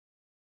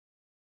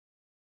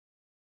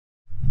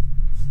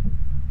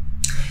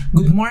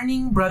Good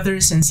morning,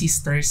 brothers and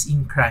sisters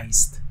in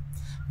Christ.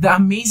 The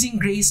amazing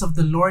grace of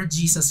the Lord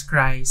Jesus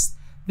Christ,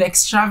 the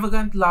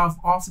extravagant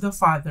love of the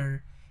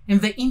Father,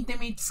 and the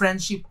intimate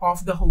friendship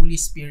of the Holy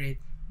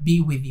Spirit be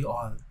with you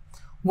all.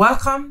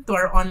 Welcome to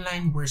our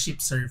online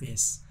worship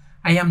service.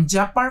 I am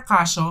Jep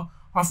Parcasio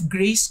of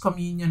Grace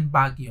Communion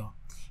Baguio.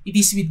 It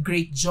is with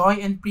great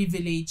joy and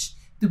privilege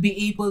to be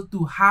able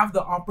to have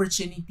the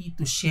opportunity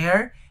to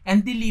share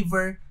and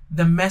deliver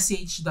the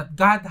message that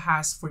God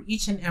has for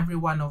each and every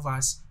one of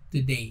us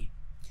today.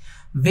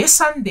 This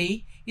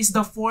Sunday is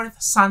the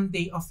fourth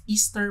Sunday of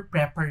Easter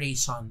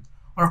preparation,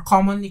 or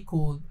commonly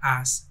called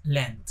as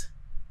Lent.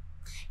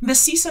 In the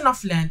season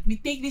of Lent, we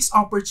take this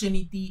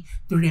opportunity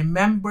to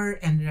remember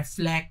and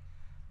reflect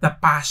the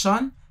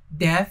passion,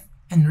 death,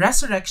 and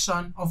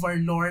resurrection of our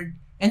Lord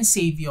and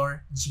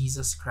Savior,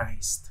 Jesus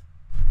Christ.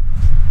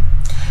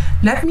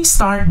 Let me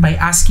start by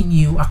asking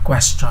you a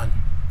question.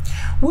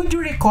 Would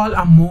you recall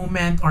a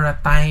moment or a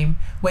time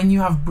when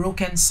you have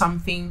broken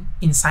something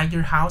inside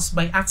your house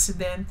by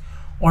accident,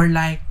 or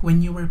like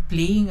when you were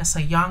playing as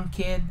a young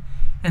kid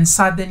and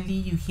suddenly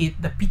you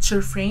hit the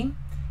picture frame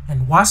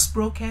and was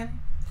broken?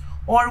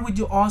 Or would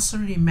you also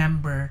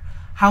remember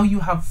how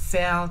you have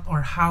felt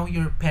or how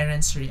your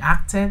parents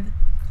reacted?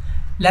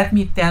 Let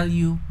me tell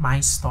you my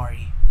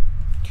story.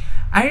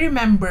 I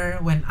remember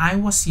when I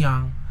was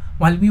young,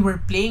 while we were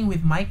playing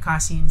with my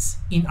cousins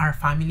in our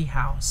family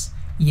house,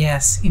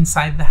 yes,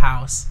 inside the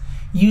house,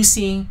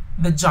 using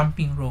the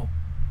jumping rope.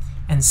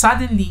 And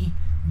suddenly,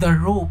 the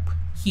rope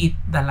hit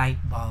the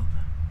light bulb.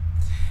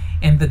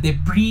 And the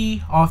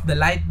debris of the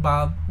light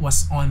bulb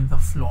was on the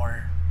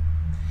floor.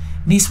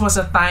 This was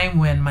a time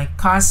when my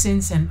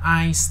cousins and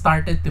I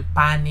started to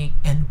panic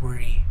and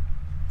worry.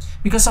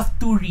 Because of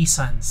two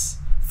reasons.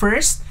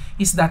 First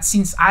is that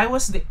since I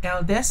was the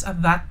eldest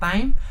at that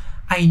time,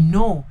 I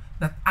know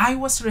that I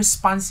was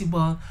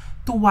responsible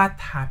to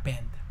what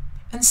happened.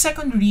 And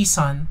second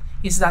reason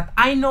is that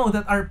I know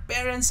that our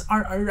parents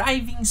are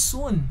arriving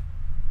soon.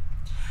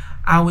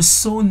 I was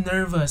so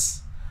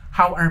nervous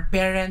how our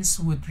parents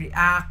would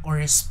react or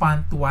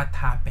respond to what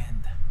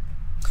happened.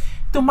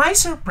 To my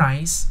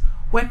surprise,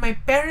 when my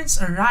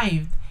parents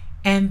arrived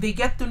and they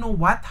get to know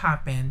what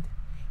happened,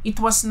 it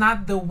was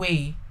not the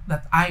way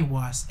that I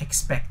was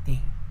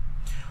expecting.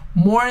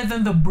 More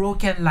than the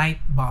broken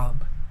light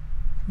bulb,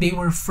 they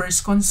were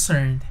first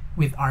concerned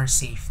with our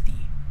safety.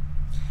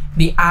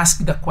 They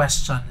asked the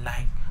question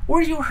like, "Were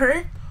you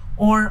hurt?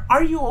 Or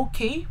are you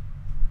okay?"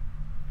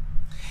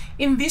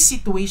 In this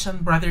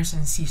situation, brothers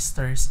and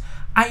sisters,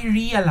 I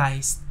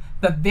realized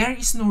that there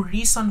is no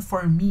reason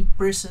for me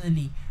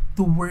personally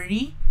to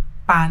worry,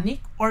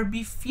 panic, or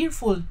be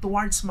fearful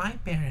towards my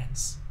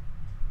parents.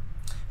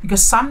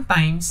 Because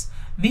sometimes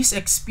these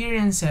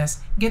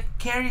experiences get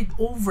carried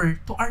over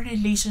to our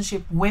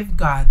relationship with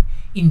God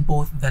in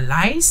both the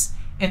lies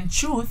and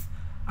truth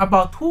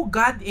about who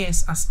God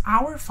is as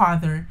our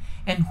Father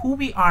and who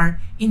we are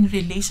in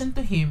relation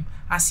to Him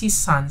as His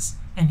sons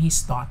and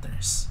His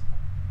daughters.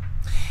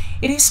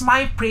 It is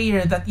my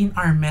prayer that in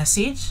our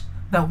message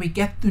that we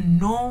get to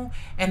know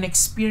and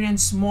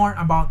experience more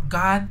about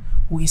God,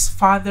 who is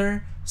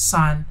Father,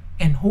 Son,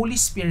 and Holy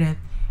Spirit,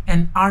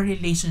 and our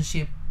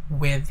relationship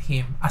with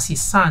Him as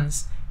His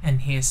sons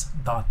and His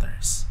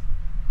daughters.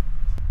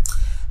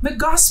 The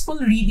Gospel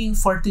reading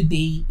for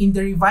today in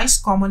the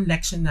Revised Common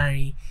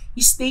Lectionary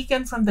is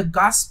taken from the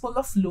Gospel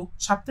of Luke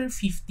chapter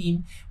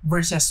 15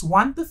 verses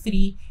 1 to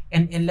 3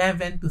 and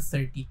 11 to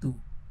 32.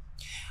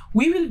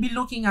 We will be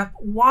looking at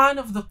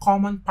one of the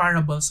common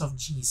parables of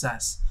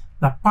Jesus,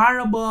 the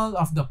parable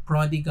of the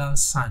prodigal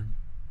son.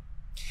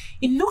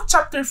 In Luke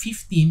chapter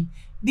 15,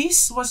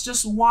 this was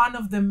just one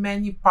of the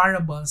many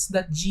parables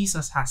that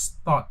Jesus has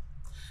taught.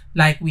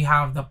 Like we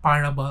have the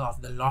parable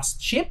of the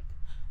lost sheep,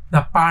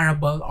 the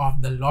parable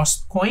of the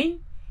lost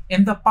coin,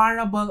 and the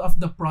parable of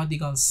the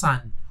prodigal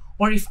son.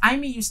 Or if I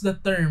may use the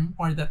term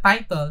or the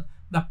title,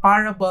 the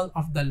parable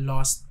of the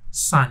lost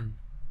son.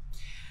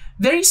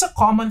 There is a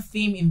common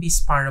theme in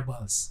these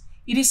parables.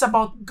 It is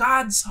about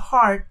God's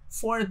heart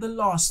for the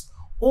lost,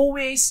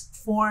 always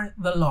for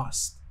the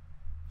lost.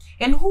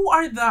 And who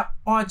are the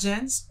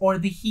audience or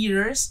the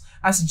hearers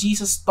as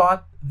Jesus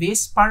taught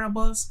these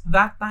parables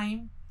that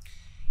time?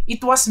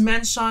 It was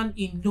mentioned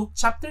in Luke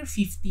chapter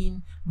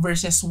 15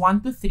 verses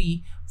 1 to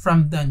 3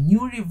 from the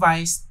New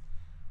Revised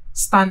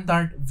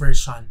Standard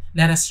Version.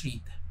 Let us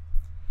read.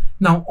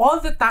 Now all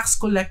the tax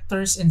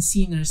collectors and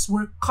sinners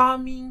were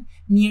coming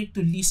near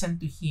to listen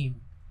to him.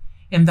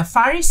 And the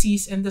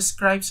Pharisees and the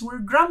scribes were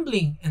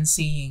grumbling and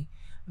saying,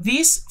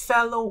 "This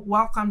fellow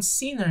welcomes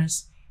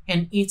sinners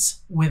and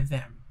eats with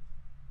them."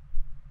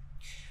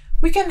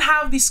 We can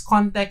have this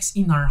context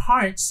in our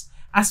hearts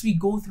as we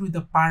go through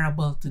the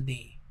parable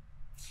today.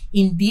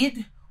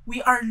 Indeed,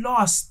 we are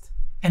lost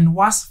and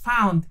was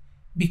found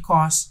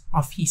because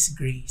of His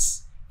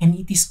grace. And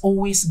it is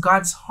always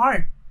God's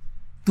heart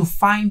to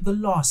find the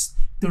lost,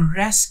 to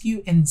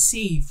rescue and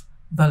save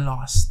the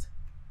lost.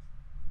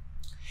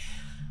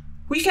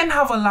 We can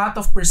have a lot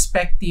of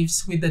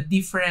perspectives with the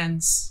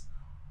difference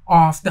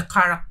of the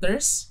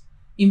characters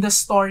in the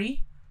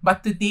story, but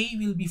today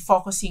we'll be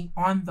focusing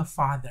on the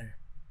Father.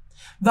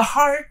 The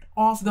heart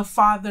of the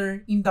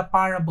Father in the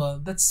parable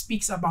that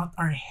speaks about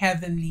our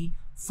Heavenly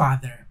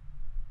Father.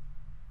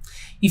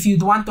 If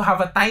you'd want to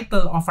have a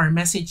title of our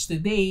message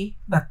today,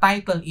 the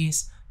title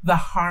is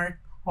The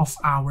Heart of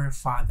Our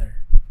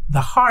Father.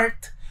 The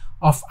Heart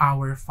of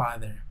Our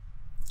Father.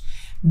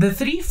 The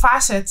three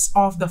facets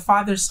of the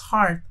Father's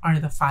heart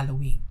are the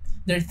following.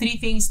 There are three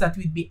things that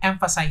we'd be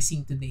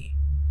emphasizing today.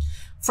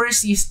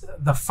 First is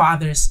the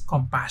Father's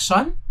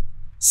compassion.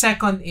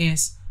 Second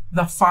is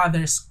the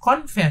Father's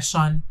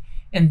confession.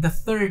 And the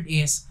third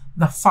is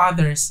the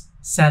Father's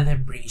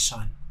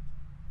celebration.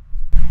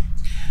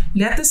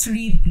 Let us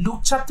read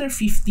Luke chapter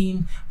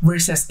 15,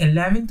 verses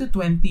 11 to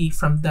 20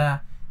 from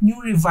the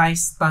New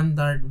Revised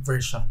Standard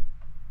Version.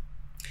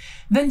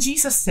 Then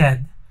Jesus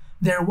said,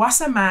 "There was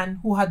a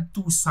man who had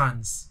 2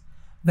 sons.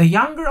 The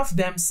younger of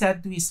them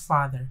said to his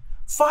father,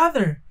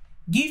 'Father,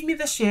 give me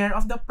the share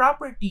of the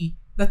property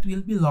that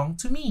will belong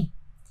to me.'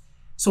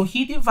 So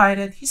he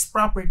divided his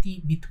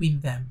property between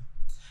them.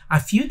 A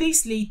few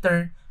days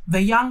later,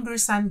 the younger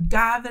son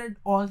gathered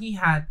all he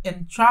had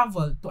and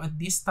traveled to a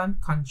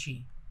distant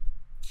country.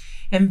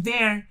 And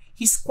there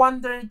he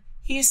squandered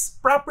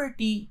his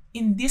property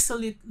in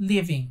dissolute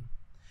living.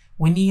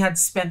 When he had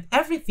spent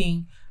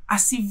everything, a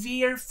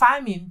severe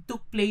famine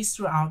took place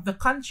throughout the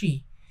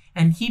country,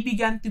 and he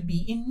began to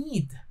be in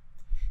need.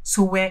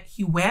 So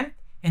he went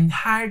and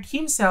hired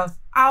himself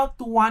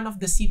out to one of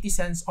the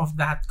citizens of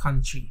that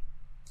country,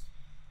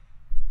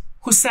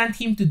 who sent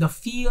him to the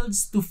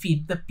fields to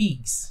feed the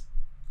pigs.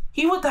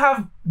 He would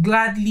have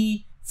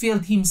gladly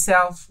filled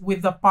himself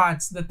with the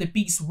pods that the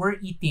pigs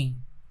were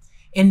eating,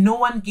 and no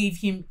one gave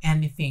him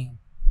anything.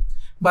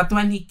 But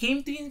when he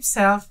came to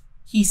himself,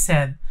 he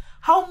said,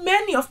 'How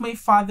many of my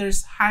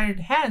father's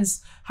hired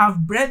hands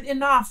have bread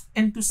enough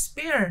and to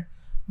spare,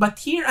 but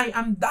here I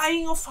am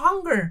dying of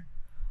hunger.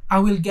 I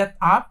will get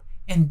up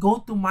and go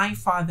to my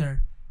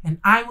father, and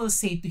I will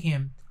say to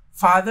him,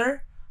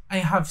 Father, I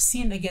have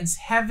sinned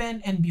against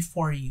heaven and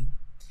before you.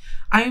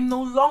 I am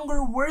no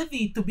longer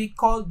worthy to be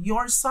called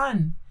your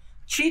son.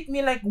 Treat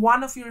me like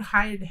one of your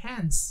hired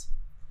hands.'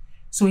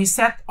 So he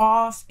set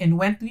off and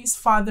went to his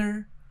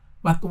father.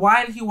 But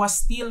while he was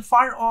still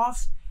far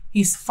off,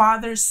 his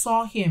father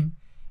saw him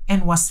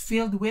and was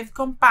filled with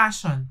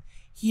compassion.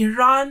 He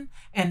ran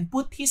and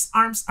put his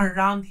arms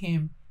around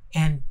him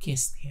and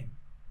kissed him."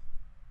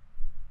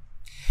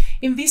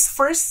 In this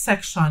first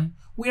section,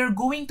 we are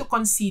going to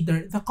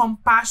consider the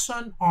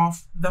compassion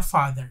of the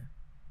Father.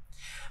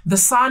 The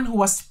son who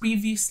was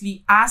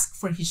previously asked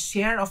for his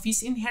share of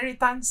his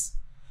inheritance,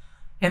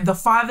 and the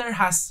Father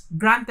has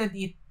granted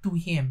it to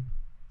him.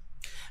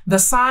 The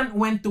son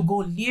went to go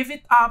live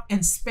it up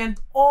and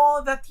spend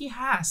all that he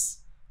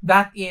has.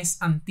 That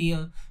is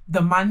until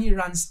the money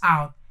runs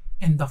out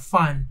and the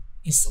fun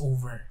is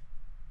over.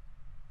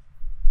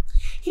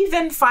 He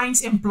then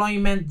finds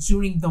employment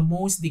during the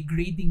most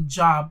degrading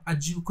job a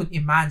Jew could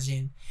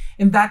imagine,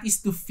 and that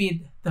is to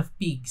feed the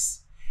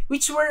pigs,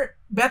 which were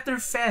better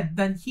fed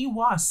than he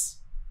was.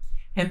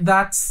 And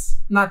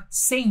that's not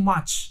saying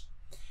much.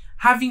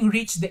 Having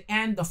reached the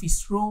end of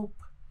his rope,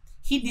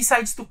 he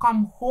decides to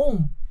come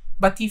home,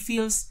 but he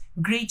feels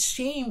great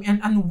shame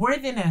and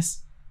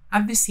unworthiness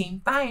at the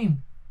same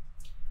time.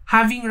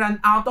 Having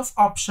run out of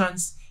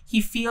options, he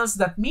feels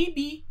that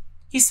maybe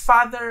his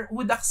father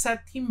would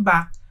accept him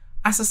back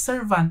as a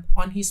servant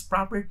on his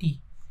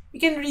property. We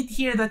can read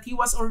here that he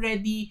was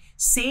already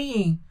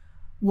saying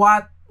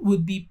what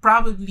would be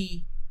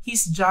probably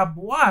his job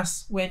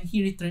was when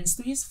he returns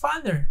to his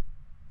father.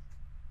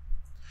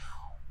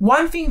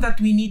 One thing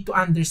that we need to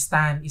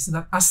understand is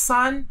that a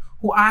son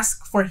who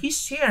asked for his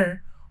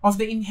share of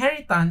the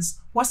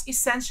inheritance was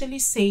essentially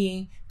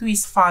saying to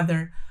his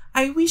father,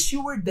 "I wish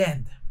you were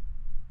dead."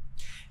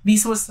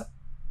 This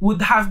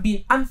would have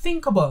been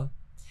unthinkable,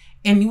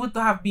 and it would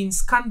have been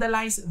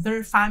scandalized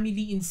their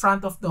family in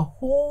front of the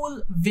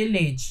whole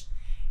village.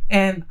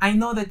 And I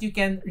know that you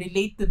can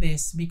relate to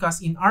this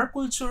because in our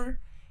culture,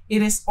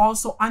 it is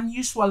also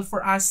unusual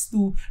for us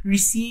to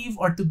receive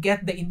or to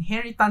get the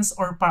inheritance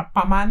or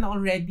pamana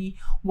already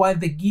while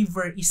the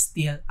giver is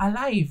still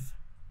alive.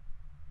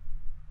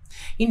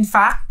 In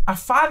fact, a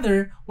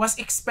father was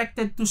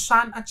expected to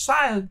shun a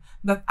child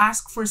that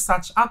asked for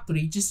such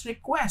outrageous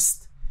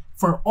request.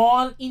 For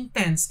all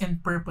intents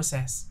and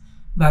purposes,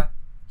 that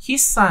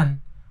his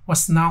son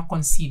was now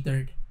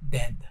considered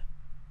dead.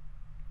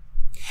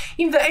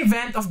 In the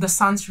event of the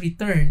son's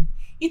return,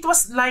 it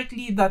was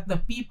likely that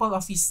the people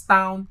of his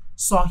town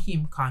saw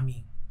him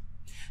coming.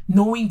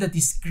 Knowing the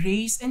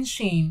disgrace and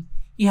shame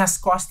he has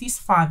caused his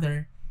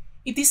father,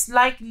 it is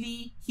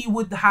likely he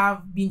would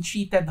have been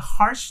treated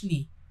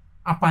harshly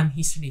upon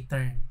his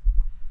return.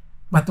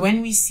 But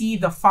when we see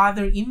the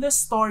father in the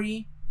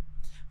story,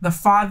 the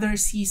father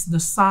sees the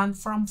son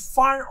from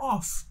far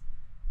off.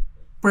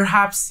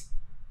 Perhaps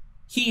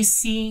he is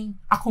seeing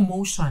a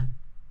commotion.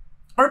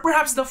 Or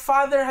perhaps the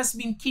father has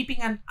been keeping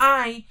an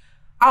eye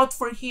out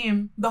for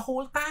him the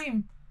whole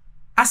time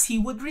as he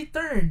would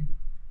return.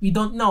 We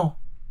don't know.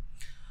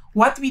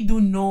 what we do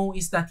know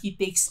is that he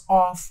takes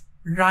off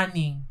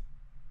running,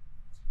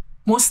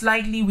 most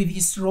likely with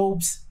his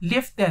robes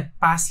lifted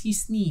past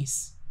his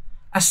knees,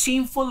 a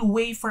shameful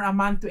way for a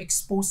man to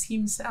expose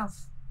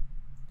himself.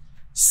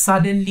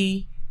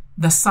 Suddenly,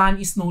 the Son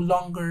is no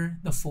longer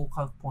the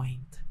focal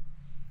point,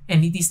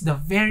 and it is the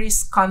very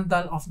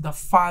scandal of the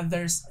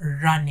Father's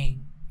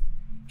running,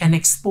 an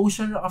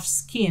exposure of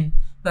skin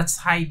that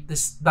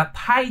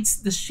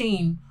hides the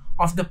shame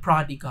of the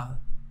prodigal.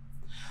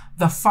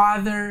 The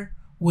Father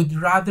would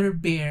rather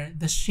bear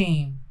the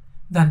shame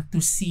than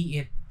to see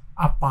it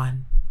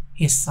upon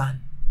his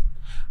Son.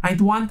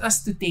 I'd want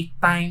us to take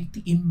time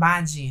to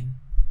imagine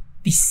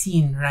the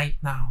scene right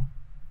now.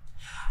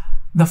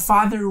 The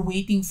Father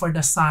waiting for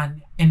the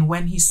Son, and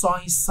when he saw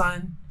his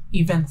Son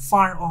even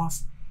far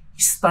off,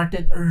 he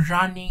started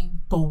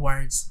running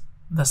towards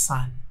the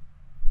Son.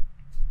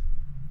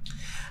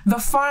 The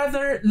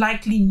Father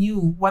likely knew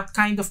what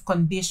kind of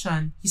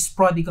condition his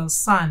prodigal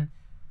son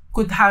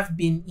could have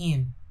been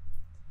in,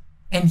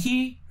 and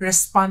he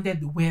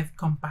responded with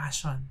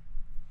compassion.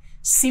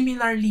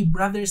 Similarly,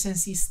 brothers and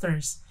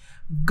sisters,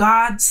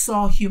 God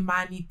saw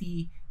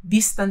humanity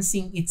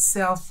distancing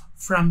itself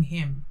from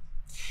him.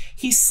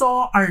 He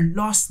saw our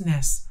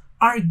lostness,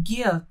 our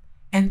guilt,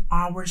 and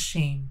our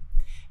shame,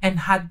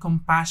 and had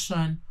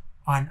compassion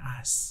on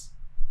us.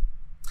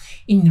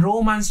 In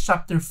Romans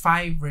chapter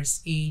 5,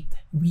 verse 8,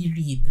 we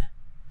read,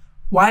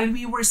 "While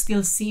we were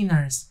still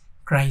sinners,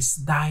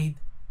 Christ died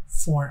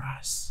for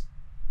us."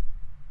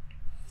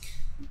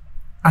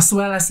 As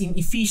well as in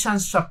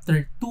Ephesians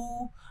chapter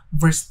 2,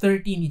 verse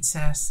 13, it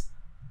says,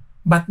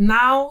 "But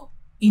now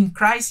in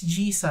Christ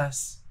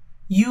Jesus,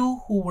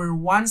 you who were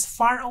once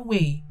far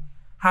away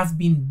have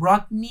been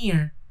brought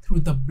near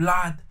through the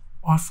blood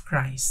of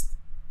Christ.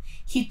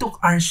 He took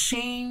our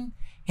shame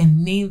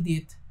and nailed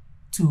it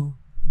to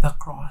the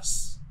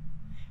cross."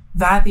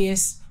 That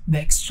is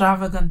the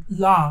extravagant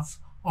love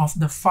of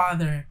the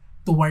Father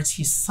towards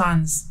his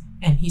sons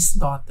and his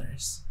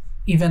daughters,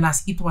 even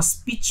as it was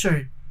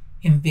pictured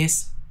in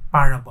this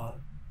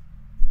parable.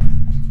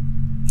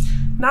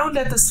 Now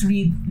let us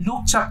read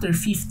Luke chapter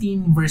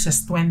 15,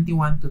 verses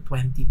 21 to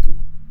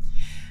 22.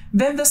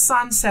 "Then the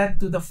son said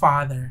to the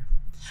father,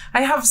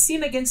 'I have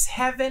sinned against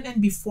heaven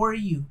and before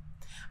you.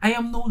 I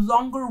am no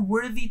longer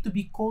worthy to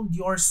be called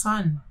your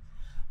son.'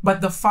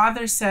 But the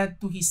father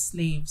said to his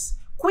slaves,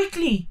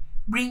 'Quickly,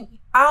 bring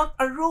out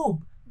a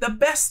robe, the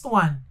best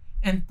one,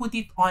 and put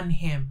it on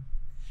him.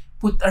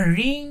 Put a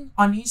ring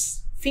on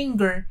his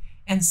finger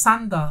and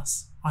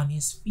sandals on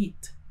his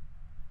feet.'"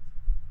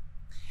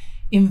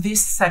 In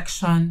this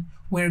section,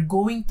 we're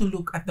going to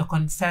look at the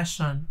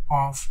confession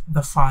of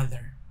the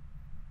Father.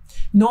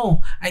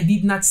 No, I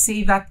did not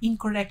say that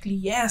incorrectly.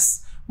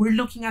 Yes, we're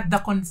looking at the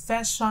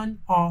confession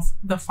of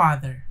the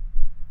Father.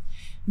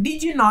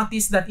 Did you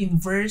notice that in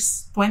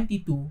verse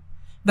 22,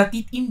 that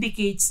it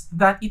indicates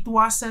that it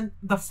wasn't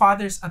the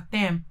Father's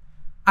attempt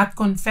at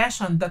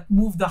confession that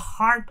moved the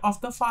heart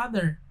of the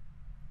Father?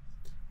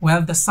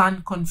 Well, the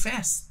Son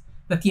confessed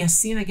that he has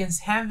sinned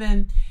against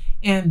heaven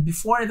and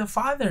before the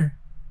Father.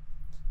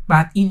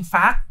 But in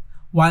fact,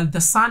 while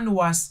the Son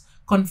was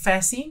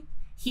confessing,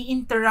 he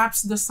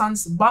interrupts the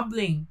Son's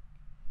bubbling,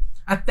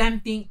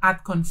 attempting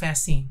at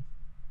confessing.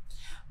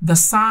 The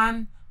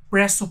Son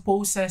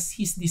presupposes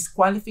his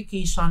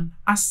disqualification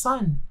as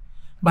son,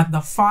 but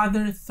the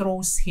Father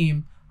throws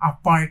him a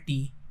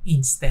party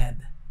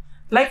instead.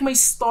 Like my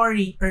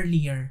story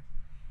earlier,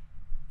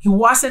 he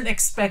wasn't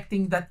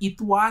expecting that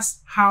it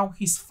was how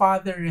his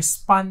Father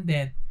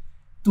responded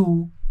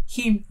to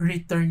him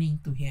returning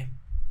to him.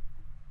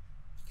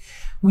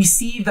 We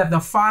see that the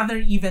Father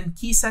even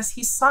kisses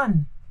his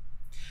Son.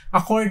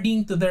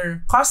 According to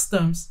their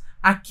customs,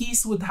 a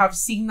kiss would have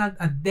signaled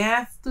a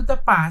death to the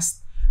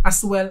past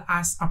as well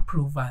as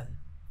approval.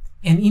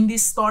 And in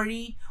this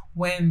story,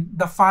 when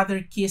the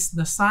Father kissed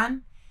the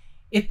Son,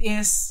 it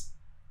is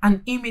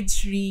an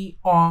imagery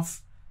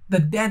of the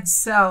dead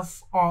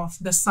self of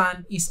the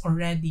Son is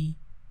already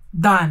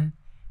done,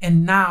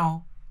 and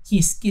now he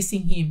is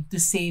kissing him to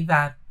say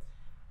that,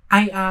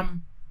 "I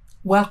am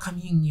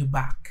welcoming you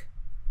back."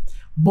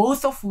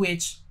 Both of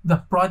which the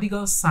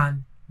prodigal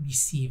son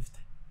received.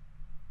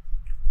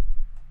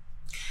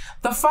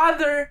 The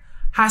Father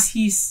has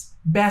his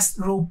best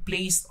robe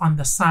placed on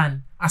the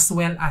Son, as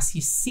well as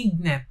his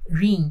signet,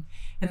 ring,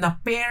 and a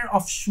pair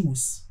of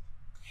shoes.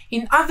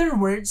 In other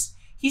words,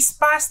 his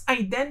past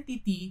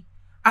identity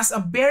as a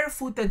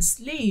barefooted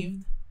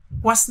slave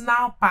was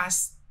now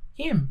past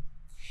him.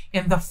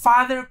 And the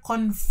Father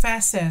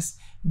confesses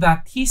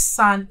that his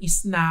Son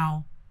is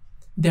now.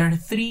 There are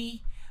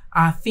three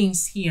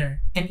things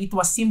here, and it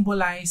was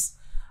symbolized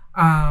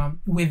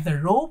with the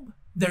robe,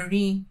 the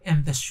ring,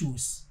 and the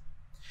shoes.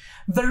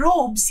 The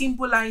robe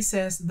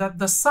symbolizes that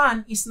the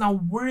Son is now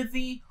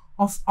worthy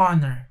of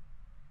honor.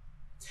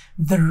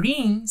 The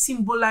ring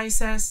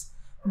symbolizes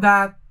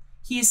that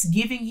he is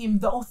giving him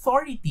the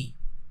authority.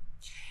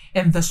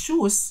 And the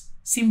shoes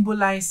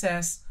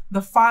symbolizes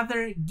the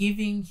Father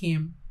giving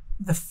him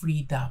the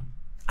freedom,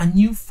 a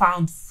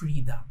newfound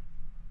freedom.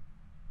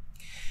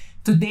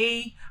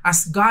 Today,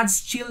 as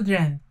God's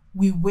children,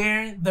 we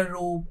wear the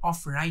robe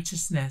of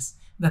righteousness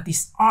that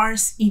is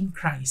ours in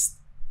Christ,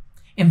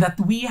 and that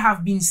we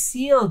have been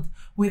sealed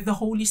with the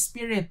Holy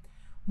Spirit,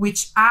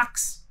 which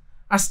acts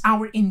as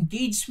our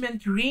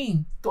engagement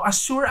ring to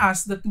assure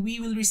us that we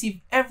will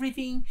receive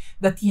everything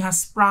that He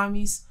has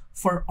promised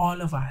for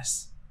all of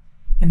us.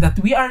 And that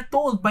we are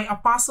told by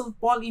Apostle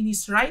Paul in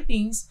his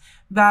writings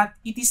that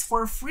it is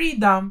for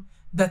freedom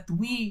that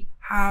we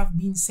have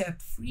been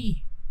set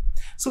free.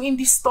 So in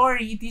this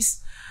story, it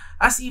is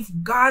as if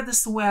God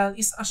as well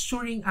is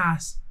assuring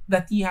us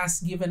that He has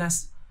given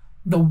us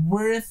the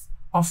worth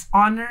of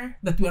honor,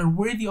 that we are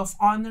worthy of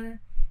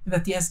honor,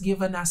 that He has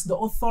given us the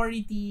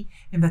authority,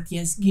 and that He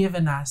has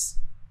given us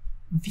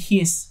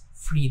His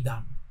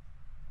freedom.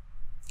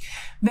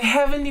 The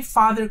Heavenly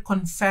Father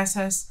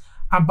confesses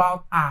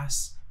about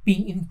us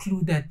being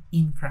included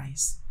in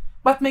Christ.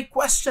 But my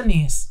question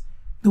is,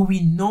 do we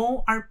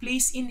know our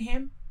place in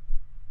Him?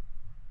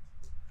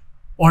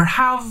 Or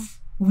have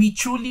we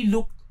truly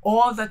looked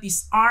all that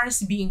is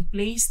ours being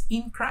placed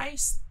in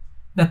Christ?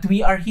 That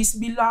we are His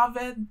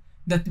beloved,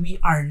 that we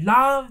are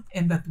loved,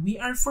 and that we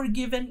are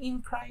forgiven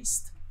in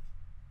Christ?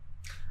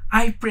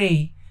 I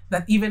pray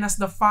that even as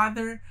the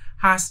Father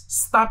has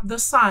stopped the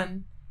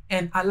Son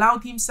and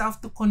allowed Himself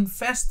to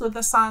confess to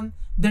the Son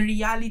the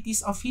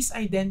realities of His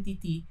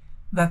identity,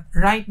 that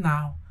right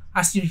now,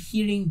 as you're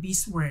hearing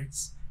these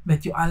words,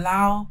 that you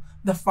allow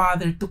the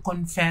Father to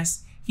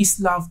confess His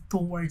love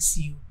towards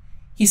you,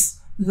 His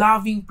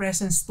loving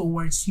presence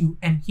towards you,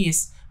 and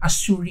His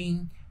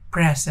assuring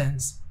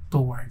presence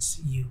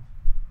towards you.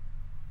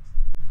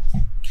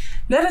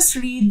 Let us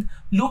read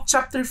Luke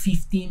chapter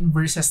 15,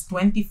 verses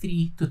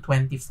 23 to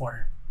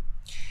 24.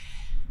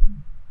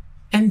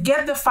 And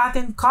get the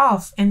fattened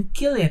calf and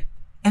kill it,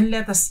 and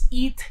let us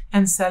eat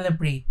and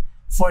celebrate.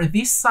 For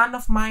this son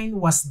of mine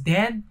was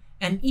dead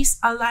and is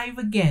alive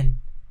again.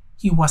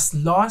 He was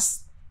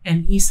lost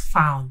and is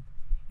found.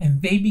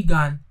 And they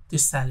began to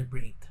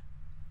celebrate.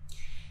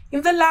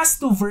 In the last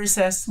two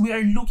verses, we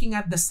are looking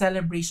at the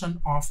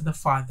celebration of the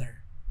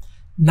Father.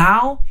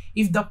 Now,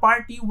 if the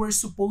party were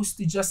supposed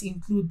to just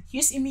include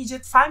His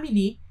immediate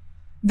family,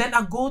 then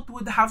a goat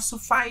would have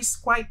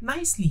sufficed quite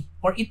nicely,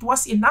 or it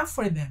was enough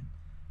for them.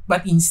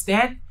 But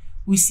instead,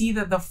 we see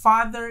that the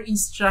Father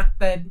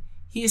instructed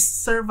His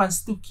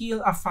servants to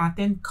kill a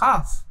fattened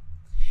calf.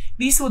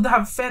 This would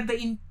have fed the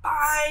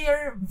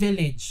entire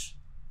village.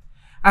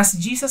 As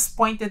Jesus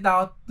pointed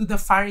out to the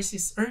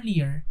Pharisees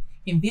earlier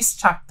in this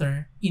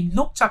chapter, in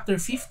Luke chapter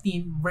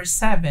 15, verse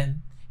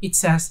 7, it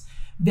says,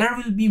 "There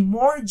will be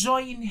more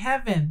joy in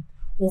heaven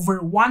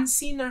over one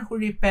sinner who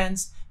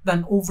repents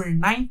than over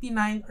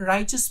 99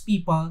 righteous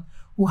people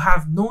who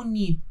have no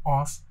need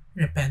of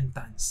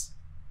repentance."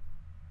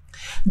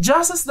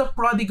 Just as the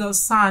prodigal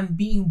son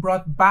being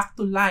brought back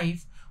to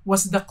life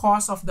was the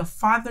cause of the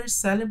Father's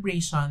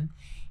celebration,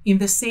 in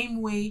the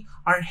same way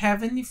our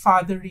Heavenly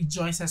Father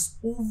rejoices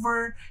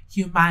over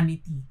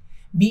humanity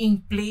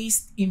being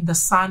placed in the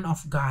Son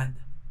of God.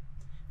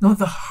 Now,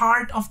 the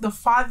heart of the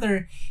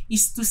Father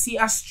is to see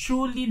us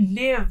truly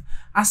live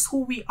as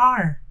who we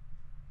are,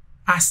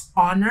 as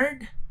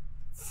honored,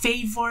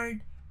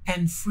 favored,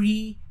 and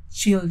free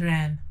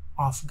children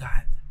of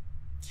God.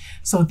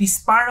 So this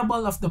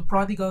parable of the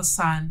prodigal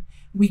son,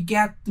 we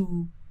get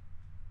to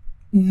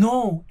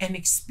know and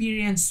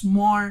experience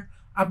more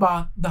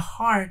about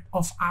the heart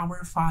of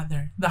our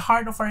Father, the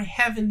heart of our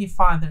Heavenly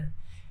Father.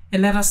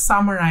 And let us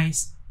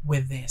summarize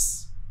with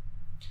this.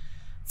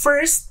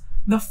 First,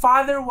 the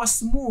Father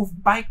was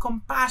moved by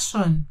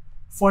compassion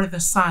for the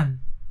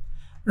Son.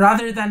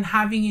 Rather than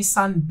having His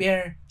Son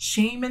bear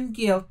shame and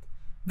guilt,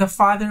 the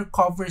Father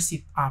covers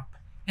it up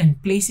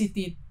and places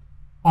it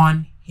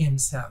on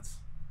Himself.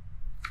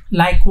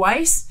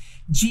 Likewise,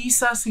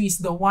 Jesus, who is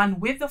the one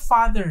with the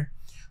Father,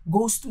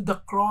 goes to the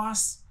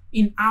cross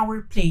in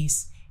our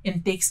place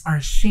and takes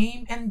our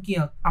shame and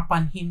guilt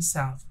upon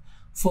Himself,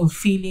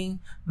 fulfilling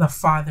the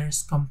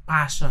Father's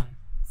compassion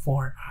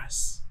for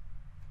us.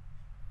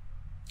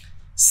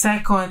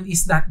 Second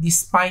is that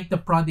despite the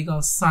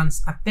prodigal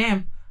son's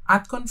attempt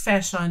at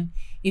confession,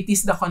 it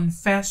is the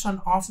confession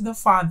of the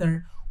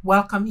Father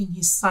welcoming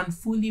His Son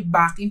fully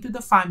back into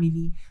the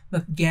family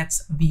that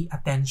gets the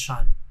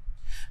attention.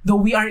 Though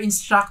we are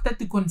instructed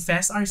to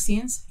confess our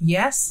sins,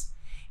 yes,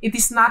 it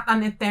is not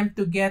an attempt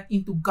to get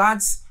into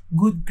God's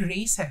good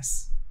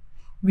graces.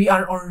 We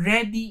are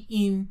already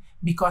in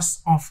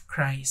because of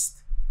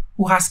Christ,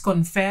 who has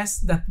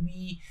confessed that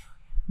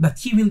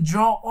He will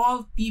draw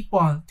all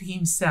people to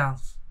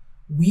Himself.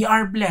 We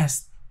are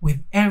blessed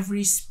with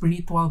every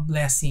spiritual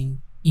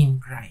blessing in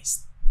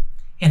Christ.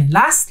 And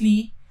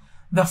lastly,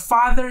 the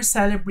Father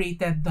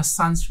celebrated the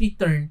Son's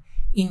return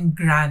in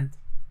grand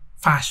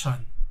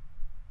fashion.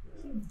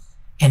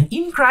 And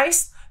in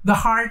Christ, the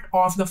heart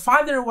of the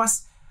Father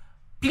was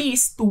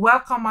pleased to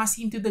welcome us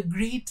into the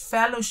great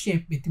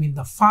fellowship between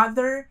the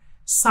Father,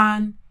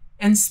 Son,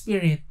 and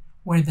Spirit,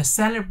 where the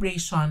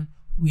celebration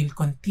will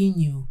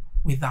continue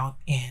without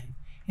end.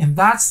 And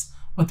that's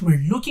what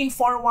we're looking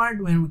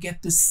forward when we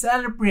get to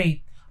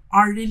celebrate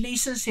our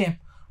relationship,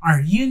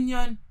 our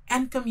union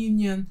and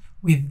communion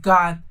with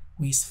God,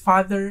 who is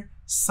Father,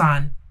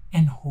 Son,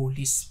 and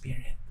Holy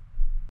Spirit.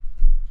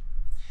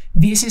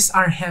 This is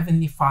our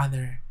Heavenly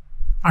Father,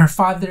 our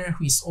Father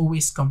who is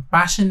always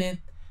compassionate,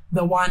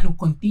 the one who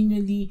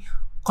continually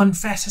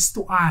confesses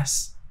to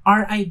us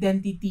our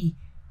identity,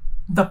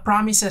 the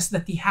promises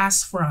that He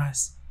has for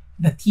us,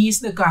 that He is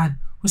the God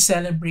who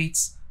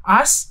celebrates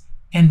us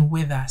and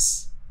with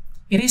us.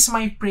 It is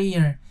my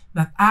prayer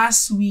that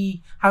as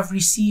we have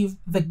received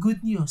the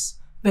good news,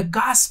 the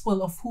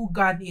gospel of who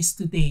God is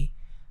today,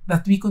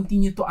 that we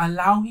continue to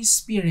allow His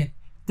Spirit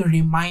to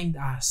remind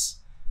us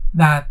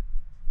that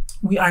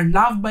we are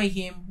loved by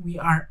Him, we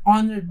are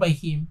honored by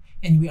Him,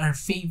 and we are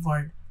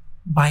favored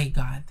by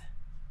God.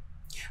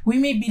 We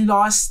may be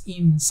lost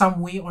in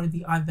some way or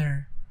the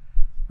other,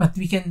 but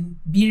we can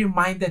be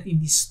reminded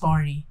in this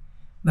story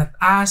that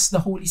as the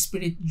Holy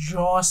Spirit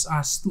draws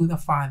us to the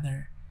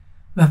Father,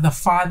 that the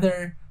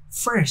Father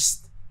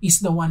first is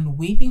the one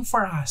waiting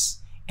for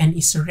us and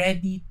is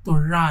ready to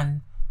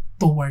run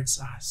towards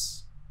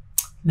us.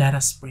 Let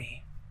us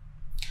pray.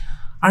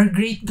 Our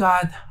great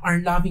God, our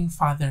loving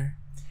Father,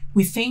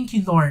 we thank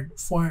you, Lord,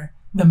 for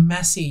the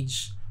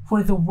message,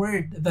 for the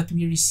word that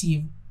we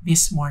received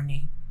this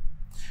morning.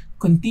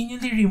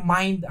 Continually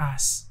remind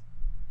us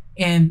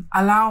and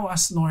allow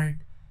us,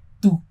 Lord,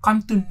 to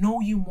come to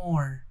know you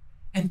more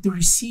and to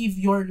receive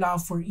your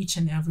love for each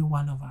and every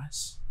one of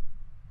us.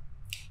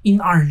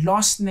 In our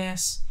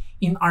lostness,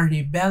 in our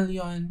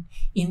rebellion,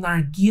 in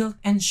our guilt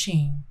and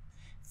shame,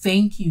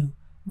 thank you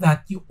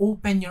that you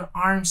open your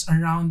arms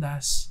around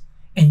us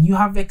and you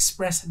have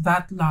expressed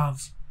that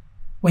love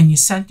when you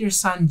sent your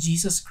Son,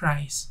 Jesus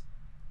Christ,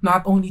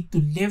 not only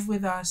to live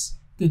with us,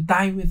 to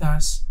die with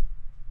us,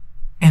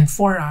 and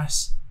for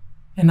us,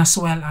 and as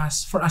well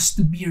as for us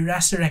to be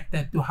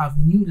resurrected to have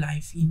new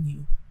life in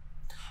you.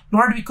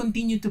 Lord, we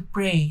continue to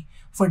pray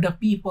for the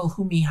people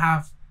who may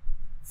have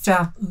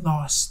felt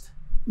lost.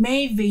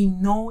 May they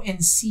know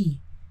and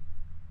see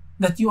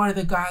that you are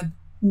the God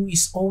who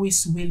is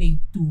always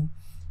willing to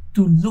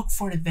look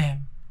for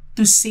them,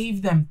 to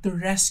save them, to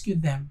rescue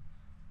them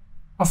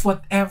of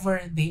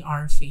whatever they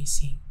are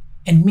facing.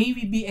 And may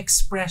we be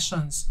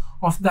expressions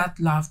of that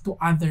love to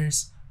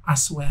others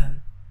as well,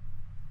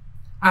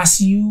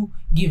 as you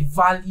give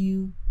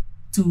value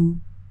to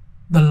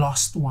the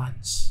lost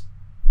ones.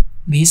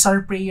 This is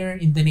our prayer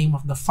in the name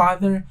of the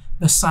Father,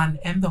 the Son,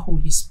 and the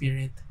Holy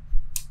Spirit.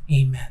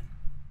 Amen.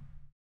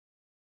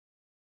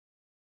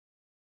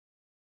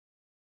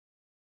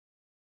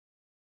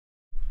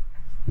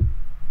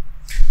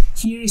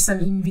 Here is an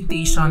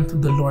invitation to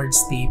the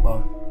Lord's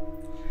table.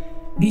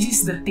 This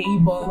is the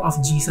table of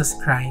Jesus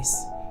Christ.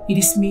 It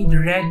is made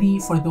ready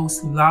for those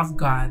who love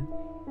God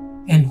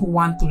and who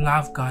want to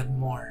love God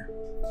more.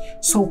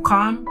 So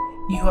come,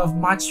 you who have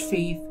much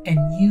faith, and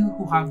you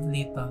who have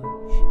little.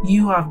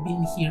 You who have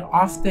been here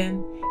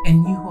often,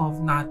 and you who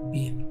have not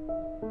been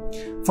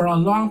for a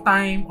long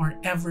time or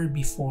ever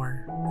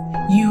before.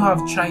 You who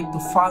have tried to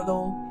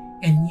follow,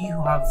 and you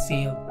who have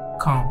failed,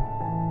 come.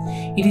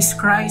 It is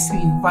Christ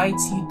who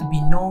invites you to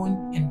be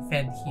known and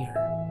fed here.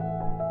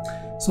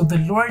 So the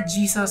Lord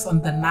Jesus,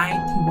 on the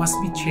night He was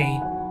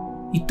betrayed,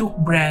 He took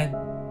bread,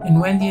 and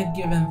when He had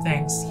given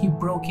thanks, He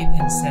broke it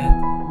and said,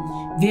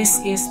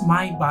 "This is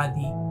my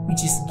body,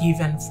 which is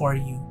given for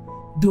you.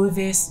 Do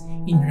this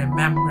in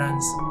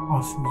remembrance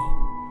of me."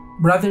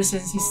 Brothers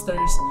and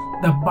sisters,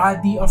 the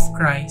body of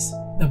Christ,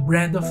 the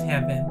bread of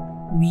heaven,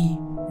 we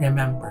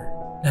remember.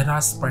 Let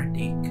us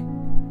partake.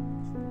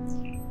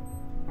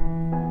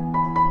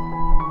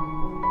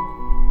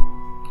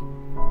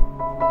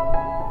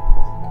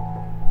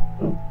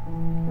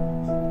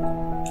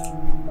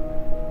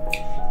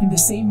 In the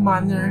same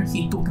manner,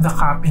 He took the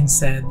cup and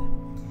said,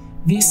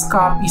 "This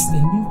cup is the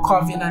new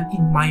covenant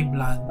in my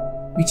blood,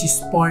 which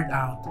is poured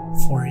out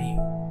for you."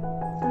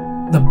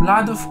 The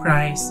blood of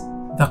Christ,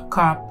 the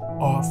cup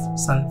of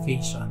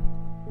salvation.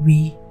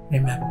 We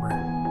remember.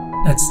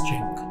 Let's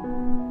drink.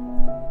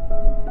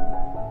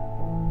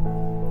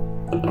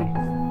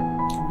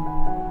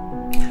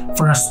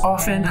 For as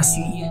often as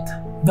you eat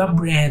the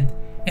bread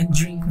and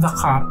drink the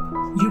cup,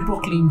 you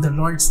proclaim the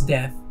Lord's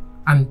death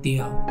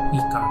until He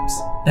comes.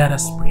 Let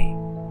us pray.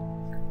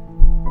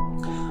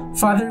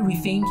 Father, we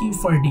thank you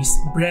for this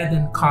bread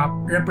and cup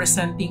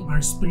representing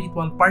our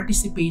spiritual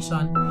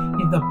participation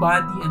in the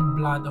body and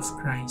blood of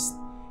Christ.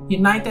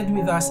 United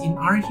with us in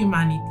our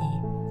humanity,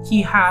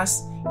 He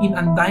has, in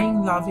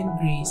undying love and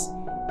grace,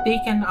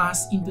 taken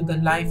us into the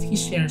life He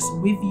shares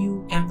with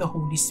you and the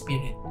Holy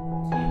Spirit.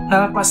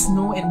 Help us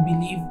know and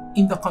believe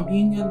in the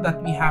communion that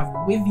we have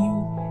with you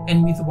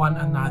and with one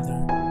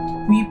another.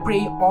 We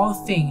pray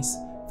all things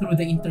through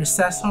the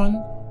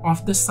intercession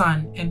of the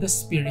Son and the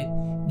Spirit,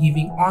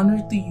 giving honor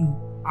to you,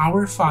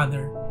 our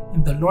Father,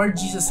 and the Lord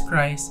Jesus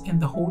Christ and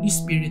the Holy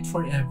Spirit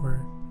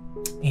forever.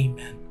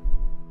 Amen.